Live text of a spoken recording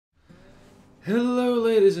Hello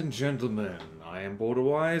ladies and gentlemen, I am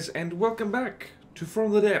BorderWise and welcome back to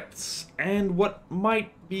From the Depths and what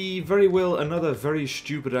might be very well another very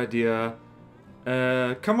stupid idea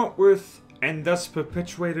come up with and thus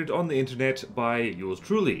perpetuated on the internet by yours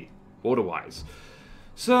truly, BorderWise.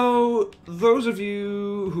 So, those of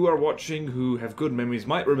you who are watching who have good memories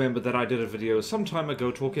might remember that I did a video some time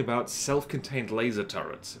ago talking about self-contained laser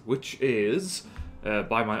turrets, which is,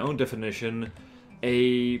 by my own definition,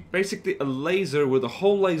 basically a laser where the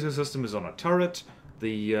whole laser system is on a turret.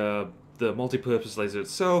 The multi-purpose laser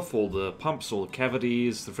itself, all the pumps, all the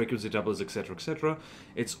cavities, the frequency doublers, etc., etc.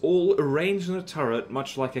 It's all arranged in a turret,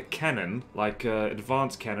 much like a cannon, like an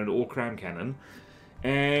advanced cannon or cram cannon.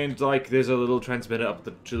 And like there's a little transmitter up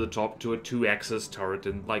to the top to a 2-axis turret,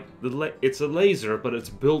 and like it's a laser, but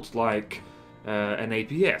it's built like an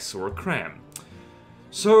APS or a cram.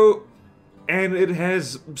 So. And it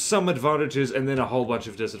has some advantages and then a whole bunch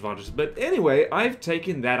of disadvantages. But anyway, I've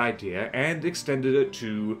taken that idea and extended it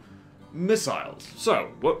to missiles. So,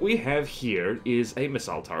 what we have here is a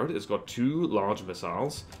missile turret. It's got two large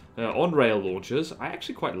missiles on rail launchers. I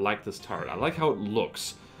actually quite like this turret. I like how it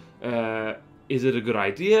looks. Is it a good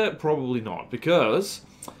idea? Probably not, because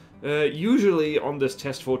usually on this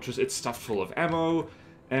test fortress it's stuffed full of ammo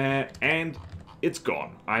and it's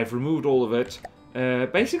gone. I've removed all of it.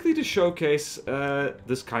 Basically to showcase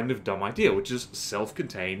this kind of dumb idea, which is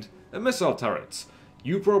self-contained missile turrets.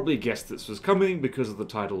 You probably guessed this was coming because of the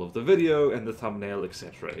title of the video and the thumbnail,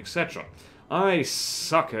 etc., etc. I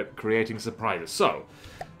suck at creating surprises. So,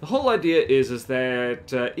 the whole idea is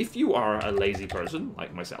that if you are a lazy person,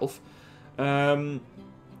 like myself,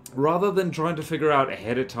 rather than trying to figure out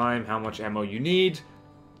ahead of time how much ammo you need,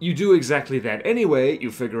 you do exactly that anyway.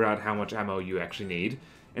 You figure out how much ammo you actually need,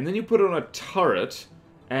 and then you put on a turret,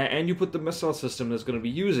 and you put the missile system that's going to be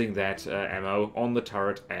using that ammo on the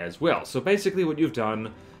turret as well. So basically what you've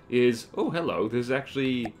done is... Oh, hello, there's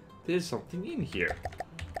something in here.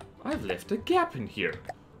 I've left a gap in here.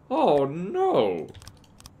 Oh, no.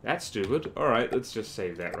 That's stupid. Alright, let's just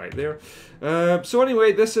save that right there. So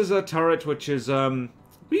anyway, this is a turret which is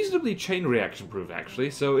reasonably chain reaction proof,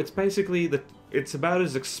 actually. So it's basically... It's about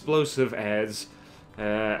as explosive as...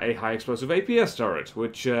 a high explosive APS turret,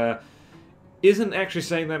 which isn't actually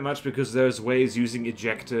saying that much because there's ways using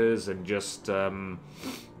ejectors and just,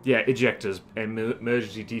 ejectors and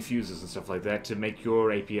emergency defusers and stuff like that to make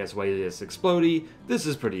your APS way less explodey. This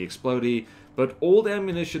is pretty explodey, but all the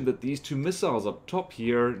ammunition that these two missiles up top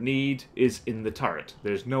here need is in the turret.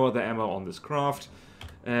 There's no other ammo on this craft,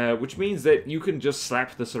 which means that you can just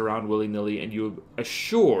slap this around willy-nilly and you're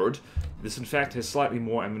assured this in fact has slightly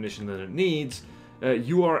more ammunition than it needs.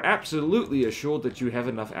 You are absolutely assured that you have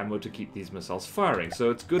enough ammo to keep these missiles firing.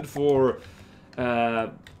 So it's good for,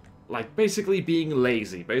 like, basically being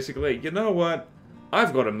lazy. Basically, you know what?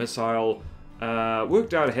 I've got a missile,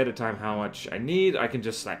 worked out ahead of time how much I need. I can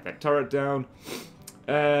just slap that turret down.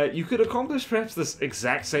 You could accomplish perhaps this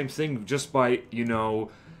exact same thing just by, you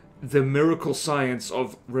know, the miracle science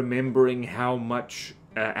of remembering how much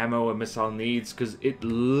ammo a missile needs, because it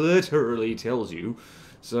literally tells you.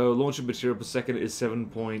 So, launching material per second is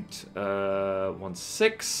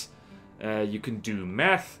 7.16. You can do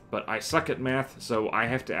math, but I suck at math, so I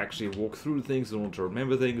have to actually walk through things in order to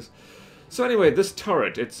remember things. So anyway, this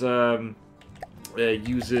turret, it's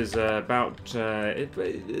uses about...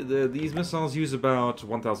 these missiles use about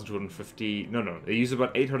 1,250... No, they use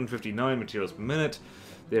about 859 materials per minute.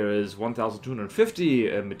 There is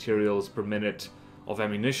 1,250 materials per minute of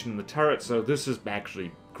ammunition in the turret, so this is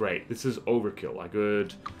actually... great. This is overkill.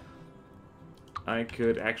 I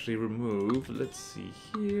could actually remove, let's see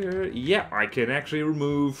here. Yeah, I can actually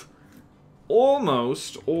remove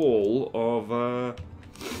almost all of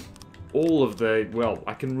the, well,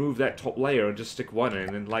 I can remove that top layer and just stick one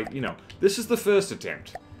in, and like, you know, this is the first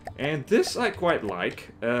attempt. And this I quite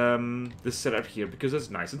like, this setup here, because it's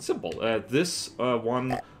nice and simple. This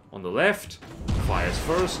one on the left fires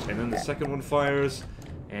first, and then the second one fires.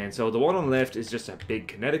 And so the one on the left is just a big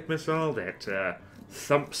kinetic missile that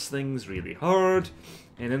thumps things really hard.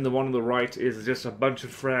 And then the one on the right is just a bunch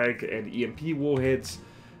of frag and EMP warheads,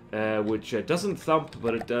 which doesn't thump,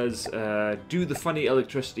 but it does do the funny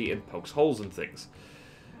electricity and pokes holes in things.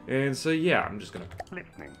 And so yeah, I'm just gonna...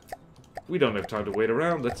 We don't have time to wait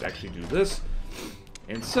around, let's actually do this.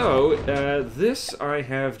 And so, this I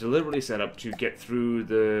have deliberately set up to get through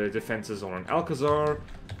the defenses on an Alcazar.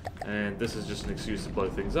 And this is just an excuse to blow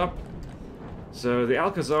things up. So the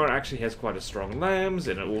Alcazar actually has quite a strong lambs,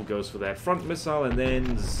 and it all goes for that front missile, and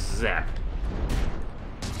then zap.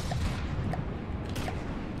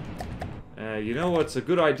 You know what's a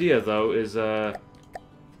good idea, though, is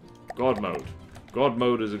go God mode. God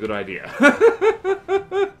mode is a good idea.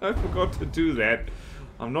 I forgot to do that.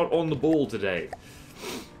 I'm not on the ball today.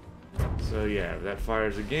 So yeah, that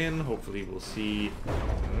fires again. Hopefully we'll see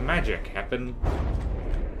magic happen.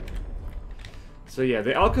 So yeah,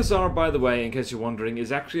 the Alcazar, by the way, in case you're wondering,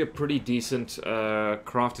 is actually a pretty decent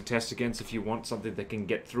craft to test against if you want something that can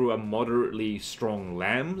get through a moderately strong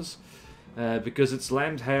lambs. Because its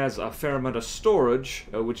lamb has a fair amount of storage,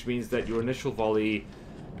 which means that your initial volley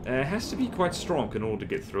has to be quite strong in order to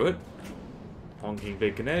get through it. Honking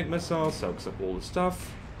big kinetic missile soaks up all the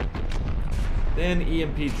stuff. Then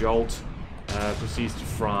EMP Jolt proceeds to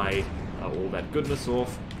fry all that goodness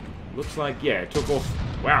off. Looks like, yeah, it took off.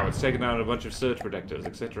 Wow, it's taken out a bunch of surge protectors,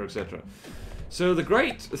 etc., etc. So the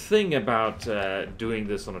great thing about doing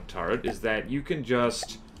this on a turret is that you can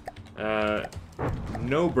just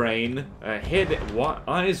no brain,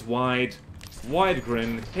 eyes wide, wide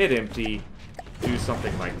grin, head empty, do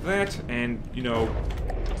something like that, and you know,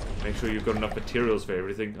 make sure you've got enough materials for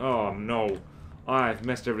everything. Oh no, I've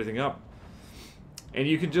messed everything up. And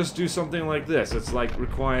you can just do something like this. It's like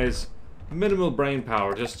requires minimal brain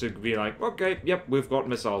power just to be like, okay, yep, we've got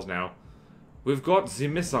missiles now. We've got the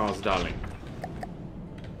missiles, darling.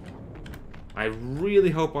 I really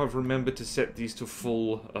hope I've remembered to set these to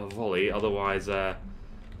full volley, otherwise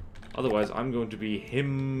I'm going to be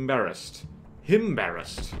embarrassed.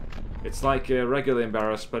 Embarrassed. It's like regular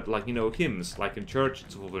embarrassed, but like, you know, hymns. Like in church,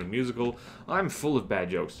 it's full of a musical. I'm full of bad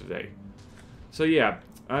jokes today. So yeah,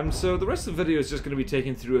 so the rest of the video is just going to be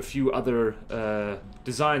taken through a few other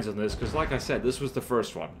designs on this, because like I said, this was the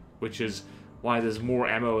first one, which is why there's more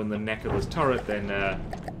ammo in the neck of this turret than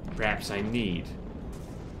perhaps I need.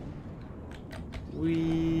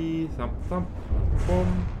 Wee thump thump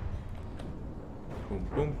boom. Boom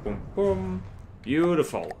boom boom boom.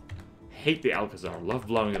 Beautiful. Hate the Alcazar, love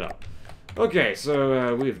blowing it up. Okay,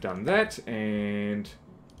 so we've done that, and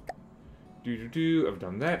I've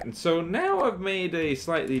done that, and so now I've made a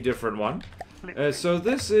slightly different one. So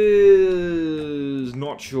this is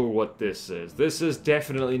not sure what this is. This is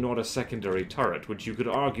definitely not a secondary turret, which you could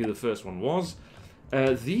argue the first one was.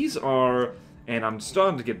 These are, and I'm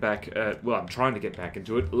starting to get back, well, I'm trying to get back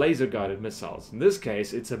into it, laser-guided missiles. In this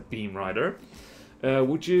case, it's a beam rider,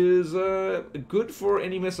 which is good for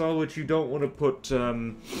any missile which you don't want to put,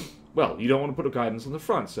 well, you don't want to put a guidance on the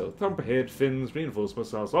front. So thumper head, fins, reinforced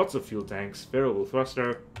missiles, lots of fuel tanks, variable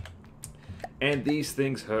thruster, and these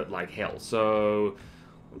things hurt like hell. So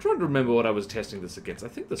I'm trying to remember what I was testing this against. I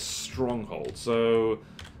think the Stronghold. So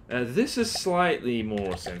this is slightly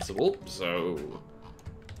more sensible. So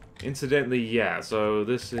incidentally, yeah, so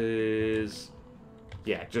this is,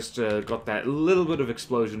 yeah, just got that little bit of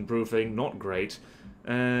explosion proofing, not great.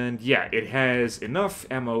 And yeah, it has enough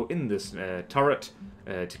ammo in this turret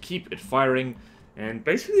to keep it firing, and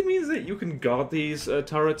basically means that you can guard these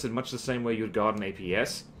turrets in much the same way you'd guard an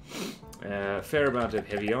APS. Fair amount of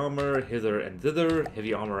heavy armor, hither and thither,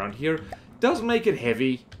 heavy armor around here. Does make it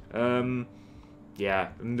heavy. Yeah,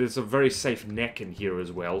 and there's a very safe neck in here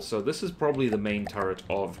as well, so this is probably the main turret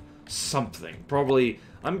of something. Probably,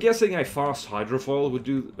 I'm guessing a fast hydrofoil would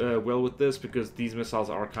do well with this, because these missiles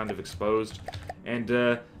are kind of exposed.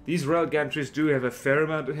 And these rail gantries do have a fair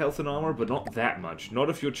amount of health and armor, but not that much. Not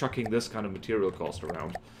if you're chucking this kind of material cost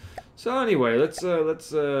around. So anyway, let's have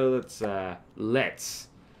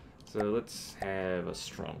a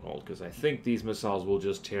stronghold, because I think these missiles will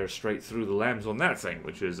just tear straight through the lambs on that thing,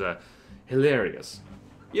 which is hilarious.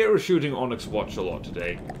 Yeah, we're shooting Onyx Watch a lot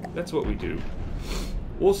today. That's what we do.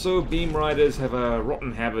 Also, beam riders have a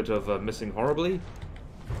rotten habit of missing horribly.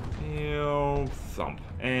 You know, thump,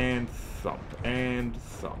 and thump, and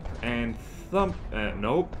thump, and thump.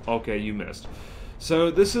 Nope. Okay, you missed.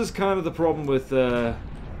 So this is kind of the problem with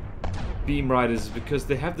beam riders, because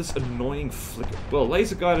they have this annoying flicker. Well,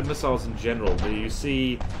 laser-guided missiles in general, you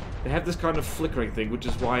see, they have this kind of flickering thing, which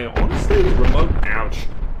is why, honestly, remote... Ouch.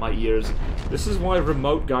 My ears. This is why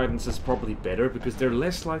remote guidance is probably better, because they're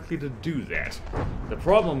less likely to do that. The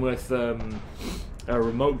problem with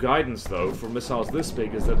remote guidance, though, for missiles this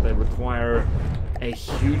big, is that they require a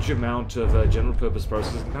huge amount of general purpose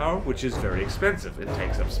processing power, which is very expensive. It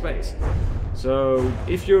takes up space. So,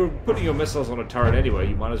 if you're putting your missiles on a turret anyway,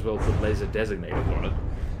 you might as well put laser designators on it.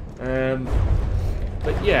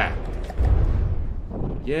 But yeah.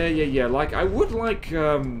 Yeah. Like, I would like,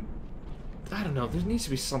 I don't know, there needs to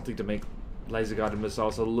be something to make laser-guided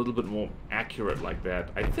missiles a little bit more accurate like that.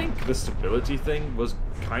 I think the stability thing was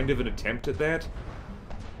kind of an attempt at that.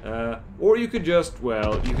 Or you could just,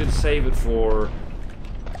 well, you can save it for...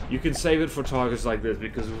 You can save it for targets like this,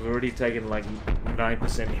 because we've already taken like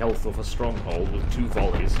 9% health off a stronghold with 2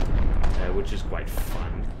 volleys, which is quite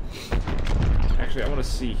fun. actually, I want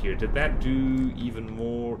to see here. Did that do even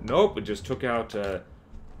more? Nope, it just took out the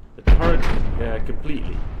turret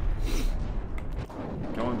completely.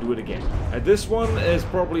 Come on, do it again. This one is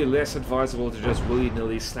probably less advisable to just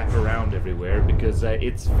willy-nilly slap around everywhere because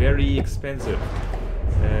it's very expensive.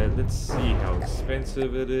 Let's see how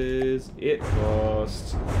expensive it is. It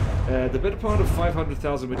costs the better part of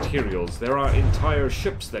 500,000 materials. There are entire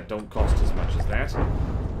ships that don't cost as much as that.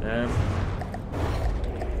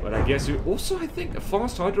 But I guess you also, I think, a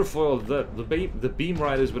fast hydrofoil, the beam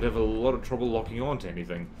riders would have a lot of trouble locking on to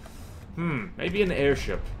anything. Maybe an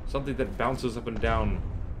airship. Something that bounces up and down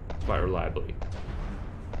quite reliably.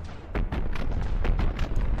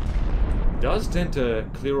 Does tend to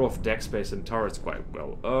clear off deck space and turrets quite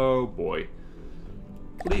well. Oh boy.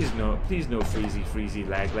 Please no freezy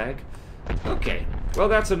lag. Okay, well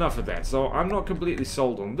that's enough of that. So I'm not completely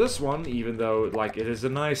sold on this one, even though like it's a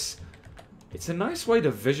nice way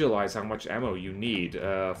to visualize how much ammo you need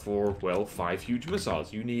for, well, 5 huge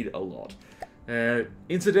missiles. You need a lot.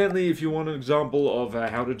 Incidentally, if you want an example of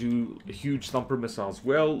how to do huge thumper missiles,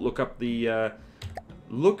 well, look up the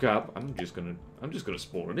I'm just gonna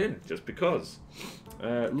spawn it in just because.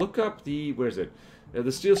 Look up the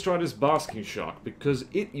the Steel Strider's Basking Shock, because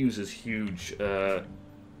it uses huge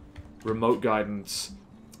remote guidance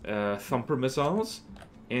thumper missiles,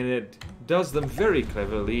 and it does them very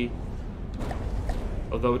cleverly.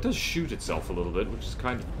 Although it does shoot itself a little bit, which is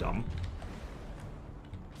kind of dumb.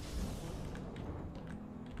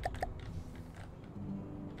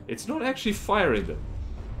 It's not actually firing them.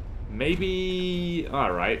 Maybe...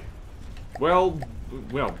 Alright. Well,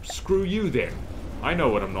 screw you then. I know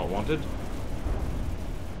what I'm not wanted.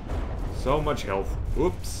 So much health.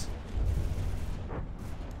 Oops.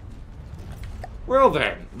 Well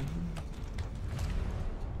then.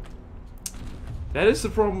 That is the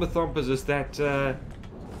problem with thumpers, is that,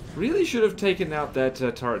 really should have taken out that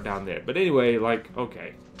turret down there. But anyway, like,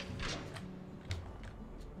 okay.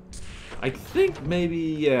 I think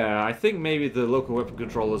maybe the local weapon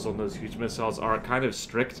controllers on those huge missiles are kind of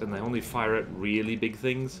strict, and they only fire at really big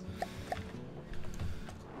things.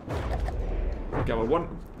 Come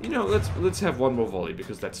on, let's have one more volley,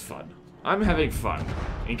 because that's fun. I'm having fun.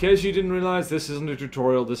 In case you didn't realize, this isn't a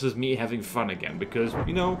tutorial, this is me having fun again, because,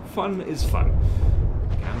 you know, fun is fun.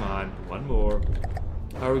 Come on, one more.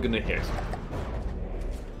 How are we gonna hit?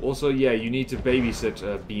 Also, yeah, you need to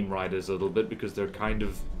babysit beam riders a little bit, because they're kind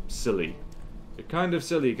of silly. They're kind of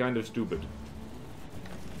silly, kind of stupid.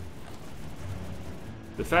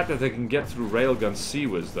 The fact that they can get through railgun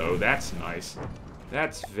seawers, though, that's nice.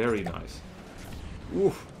 That's very nice.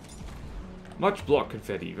 Oof. Much block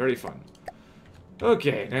confetti, very fun.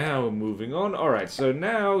 Okay, now we're moving on. Alright, so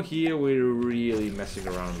now here we're really messing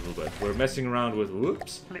around a little bit. We're messing around with,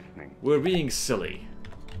 whoops, we're being silly.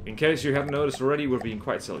 In case you haven't noticed already, we're being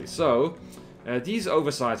quite silly. So, these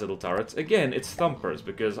oversized little turrets, again, it's thumpers,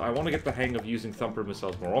 because I want to get the hang of using thumper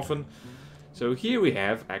missiles more often. So here we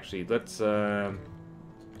have, actually, let's, darn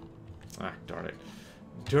it.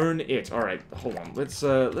 Turn it. Alright, hold on.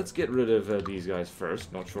 Let's get rid of these guys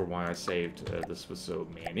first. Not sure why I saved this was so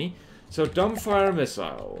many. So, dumbfire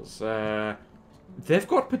missiles. They've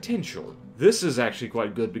got potential. This is actually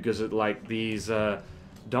quite good because it, like, these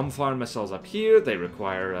dumbfire missiles up here, they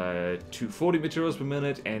require 240 materials per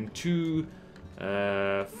minute and two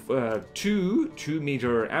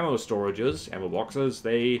 2-meter ammo storages, ammo boxes.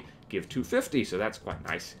 They give 250, so that's quite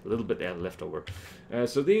nice. A little bit there left over.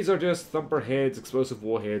 So these are just thumper heads, explosive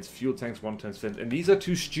warheads, fuel tanks, 1-ton flint, and these are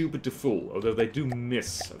too stupid to fool, although they do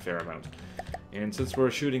miss a fair amount. And since we're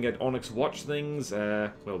shooting at Onyx Watch things,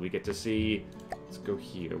 well, we get to see. Let's go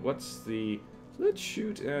here. What's the? Let's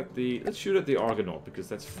shoot at the Argonaut, because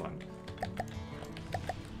that's fun.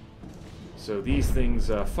 So these things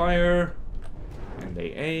fire, and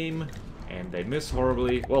they aim, and they miss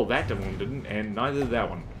horribly. Well, that one didn't, and neither did that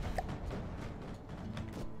one.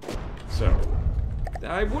 So,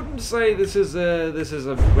 I wouldn't say this is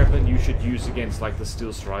a weapon you should use against, like, the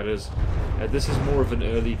Steel Striders. This is more of an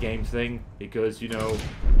early game thing, because, you know,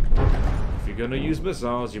 if you're gonna use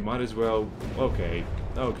missiles, you might as well... Okay.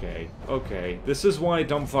 This is why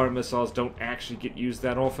dumbfire missiles don't actually get used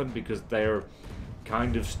that often, because they're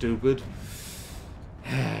kind of stupid.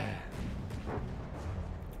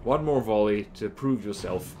 One more volley to prove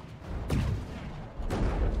yourself.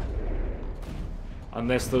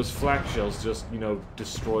 Unless those flak shells just, you know,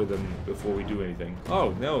 destroy them before we do anything.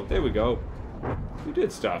 Oh, no, there we go. We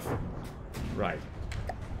did stuff. Right.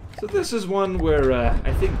 So this is one where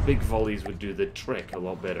I think big volleys would do the trick a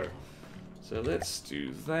lot better. So let's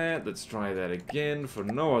do that. Let's try that again for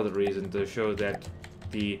no other reason to show that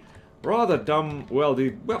the Rather dumb. Well,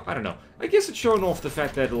 I don't know. I guess it's showing off the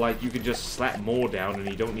fact that, like, you can just slap more down and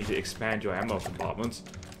you don't need to expand your ammo compartments.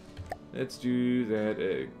 Let's do that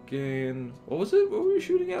again. What was it? What were we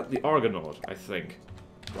shooting at? The Argonaut, I think.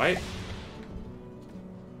 Right?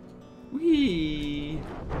 Whee!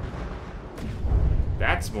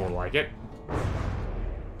 That's more like it.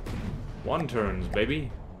 One turns,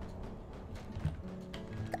 baby.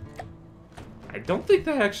 I don't think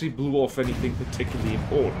that actually blew off anything particularly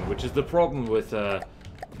important, which is the problem with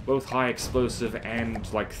both high explosive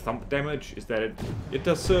and like thump damage, is that it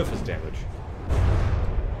does surface damage.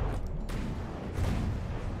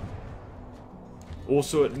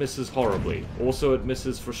 Also it misses horribly. Also it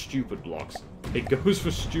misses for stupid blocks. It goes for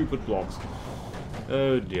stupid blocks.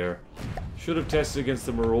 Oh dear. Should have tested against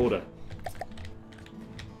the Marauder.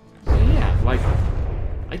 So yeah, like,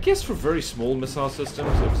 I guess for very small missile systems,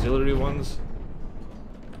 auxiliary ones.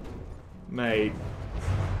 Mate.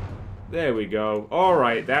 There we go.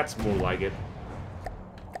 Alright, that's more like it.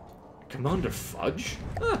 Commander Fudge?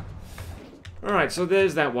 Huh. Alright, so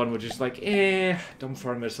there's that one, which is like,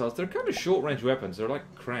 dumbfire missiles. They're kind of short-range weapons. They're like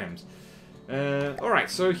crams. Alright,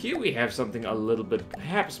 so here we have something a little bit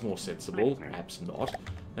perhaps more sensible, perhaps not.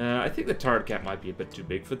 I think the turret cap might be a bit too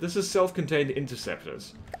big for this. Is self-contained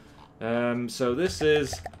interceptors. So this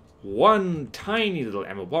is one tiny little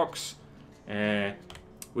ammo box,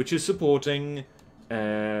 which is supporting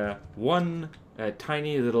one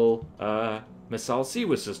tiny little missile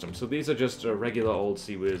CWIS system. So these are just regular old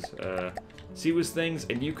CWIS things,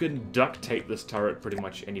 and you can duct tape this turret pretty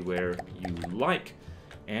much anywhere you like.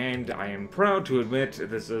 And I am proud to admit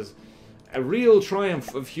this is a real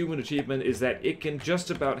triumph of human achievement, is that it can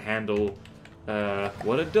just about handle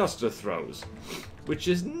what a duster throws, which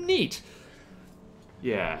is neat.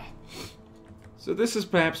 Yeah. So this is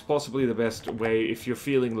perhaps possibly the best way if you're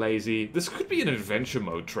feeling lazy. This could be an adventure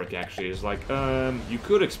mode trick, actually. It's like, you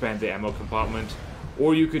could expand the ammo compartment,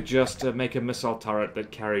 or you could just make a missile turret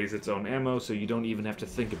that carries its own ammo, so you don't even have to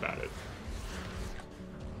think about it.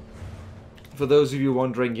 For those of you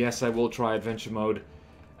wondering, yes, I will try adventure mode.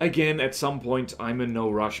 Again, at some point, I'm in no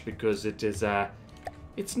rush, because it is,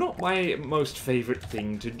 it's not my most favorite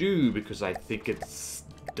thing to do, because I think it's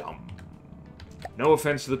dumb. No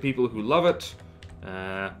offense to the people who love it.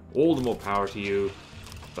 All the more power to you.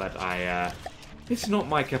 But it's not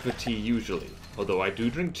my cup of tea usually. Although I do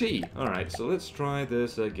drink tea. Alright, so let's try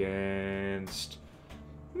this against...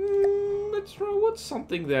 let's try, what's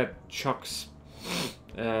something that chucks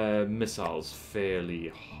missiles fairly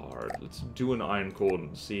hard? Let's do an Iron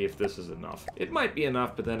Cordon, see if this is enough. It might be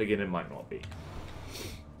enough, but then again, it might not be.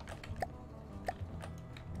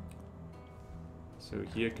 So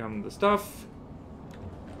here come the stuff.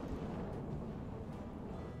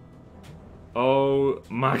 Oh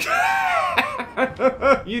my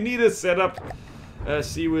god! You need to set up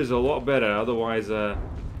CWIS a lot better, otherwise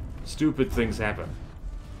stupid things happen.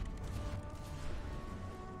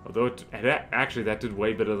 Although, actually that did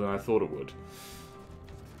way better than I thought it would.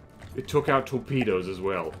 It took out torpedoes as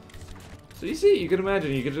well. So you see, you can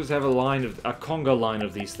imagine, you could just have a conga line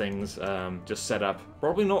of these things just set up.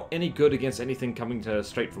 Probably not any good against anything coming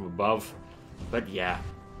straight from above, but yeah.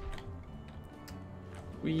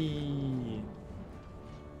 Whee!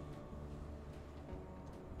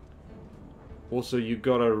 Also, you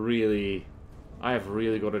gotta really... I have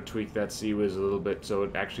really got to tweak that CWIS a little bit so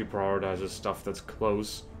it actually prioritizes stuff that's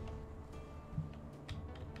close.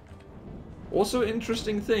 Also,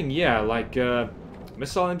 interesting thing, yeah, like,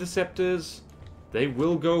 missile interceptors, they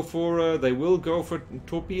will go for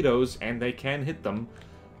torpedoes, and they can hit them,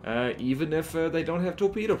 even if they don't have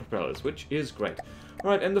torpedo propellers, which is great.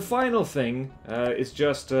 Alright, and the final thing is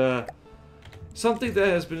just something that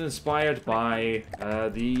has been inspired by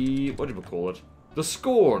the, what do we call it? The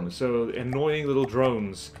Scorn, so annoying little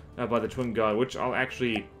drones by the Twin Guard, which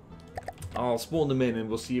I'll spawn them in and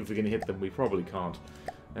we'll see if we can hit them. We probably can't.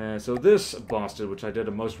 So this bastard, which I did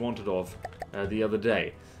a most wanted of the other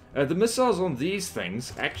day. The missiles on these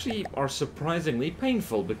things actually are surprisingly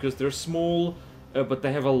painful because they're small, but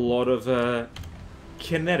they have a lot of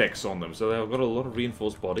kinetics on them, so they've got a lot of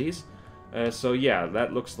reinforced bodies. So yeah,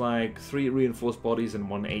 that looks like 3 reinforced bodies and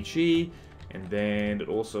 1 HE, and then it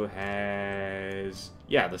also has,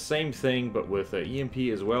 yeah, the same thing, but with EMP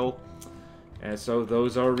as well. So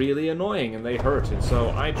those are really annoying, and they hurt, and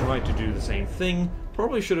so I tried to do the same thing.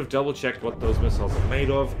 Probably should have double-checked what those missiles are made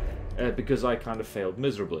of, because I kind of failed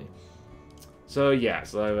miserably. So yeah,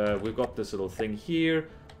 so we've got this little thing here.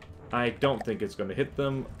 I don't think it's going to hit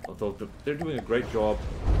them, although they're doing a great job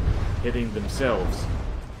hitting themselves.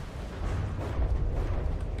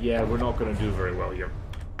 Yeah, we're not going to do very well here.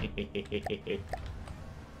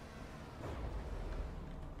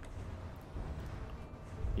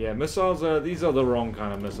 Yeah, missiles are... These are the wrong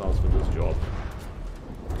kind of missiles for this job.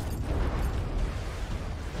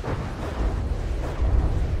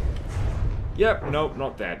 Yep, nope,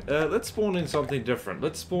 not that. Let's spawn in something different.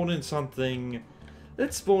 Let's spawn in something...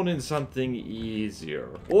 Let's spawn in something easier.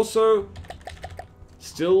 Also,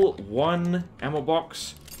 still one ammo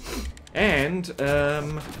box. And,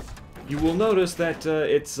 you will notice that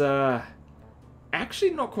it's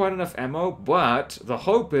actually not quite enough ammo, but the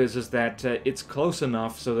hope is that it's close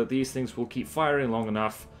enough so that these things will keep firing long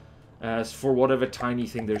enough for whatever tiny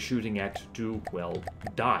thing they're shooting at to, well,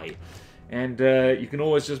 die. And you can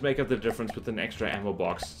always just make up the difference with an extra ammo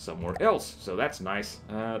box somewhere else. So that's nice.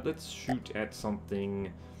 Let's shoot at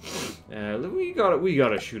something. We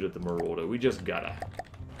gotta shoot at the Marauder. We just gotta.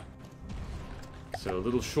 So a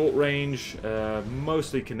little short range,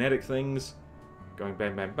 mostly kinetic things. Going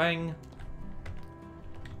bang, bang, bang.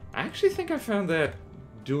 I actually think I found that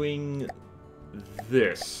doing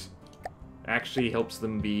this actually helps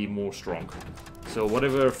them be more strong. So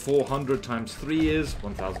whatever 400 times 3 is,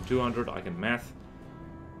 1200, I can math.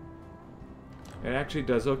 It actually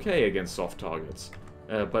does okay against soft targets.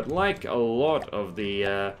 But like a lot of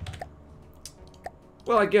the...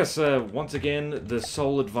 well, I guess, once again, the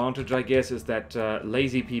sole advantage, I guess, is that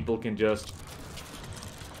lazy people can just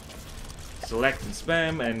select and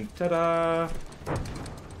spam, and ta-da!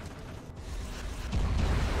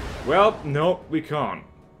 Well, no, we can't.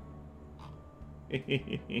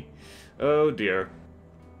 Oh dear.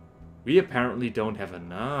 We apparently don't have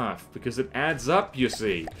enough, because it adds up, you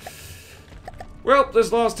see. Well,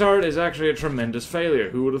 this last turret is actually a tremendous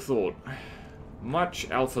failure, who would have thought? Much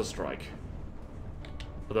alpha strike.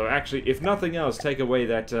 Although, actually, if nothing else, take away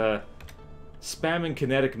that spamming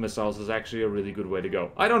kinetic missiles is actually a really good way to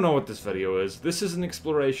go. I don't know what this video is. This is an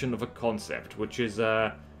exploration of a concept, which is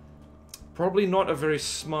probably not a very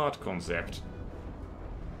smart concept.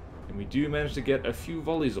 And we do manage to get a few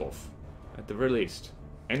volleys off, at the very least.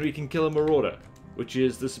 And we can kill a Marauder, which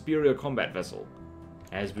is the superior combat vessel,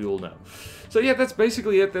 as we all know. So yeah, that's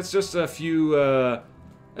basically it. That's just a few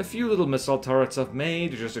little missile turrets I've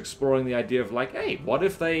made, just exploring the idea of like, hey, what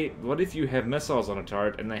if you have missiles on a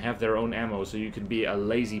turret and they have their own ammo, so you can be a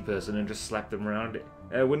lazy person and just slap them around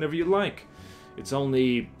whenever you like. It's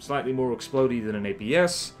only slightly more explodey than an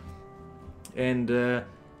APS, and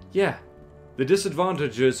yeah. The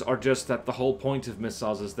disadvantages are just that the whole point of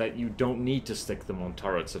missiles is that you don't need to stick them on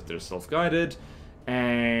turrets if they're self-guided,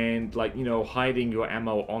 and, like, you know, hiding your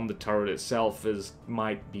ammo on the turret itself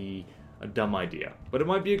might be a dumb idea. But it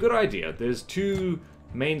might be a good idea. There's two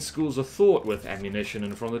main schools of thought with ammunition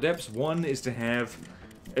in From the Depths. One is to have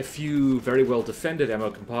a few very well-defended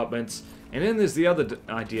ammo compartments, and then there's the other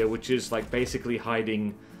idea, which is, like, basically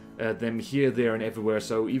hiding them here, there, and everywhere,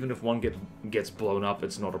 so even if one gets blown up,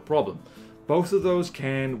 it's not a problem. Both of those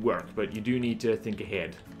can work, but you do need to think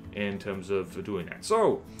ahead in terms of doing that.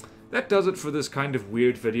 So, that does it for this kind of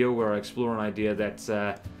weird video where I explore an idea that's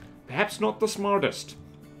perhaps not the smartest,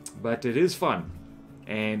 but it is fun.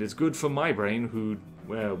 And it's good for my brain,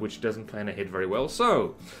 which doesn't plan ahead very well.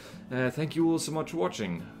 So, thank you all so much for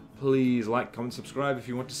watching. Please like, comment, subscribe if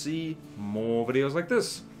you want to see more videos like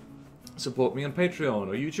this. Support me on Patreon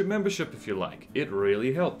or YouTube membership if you like. It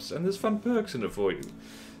really helps, and there's fun perks in it for you.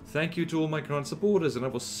 Thank you to all my current supporters, and I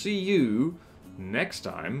will see you next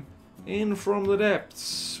time in From the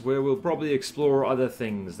Depths, where we'll probably explore other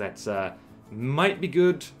things that might be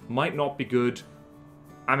good, might not be good.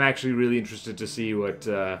 I'm actually really interested to see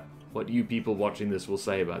what you people watching this will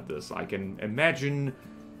say about this. I can imagine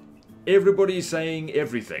everybody saying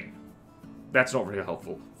everything. That's not very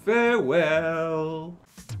helpful. Farewell!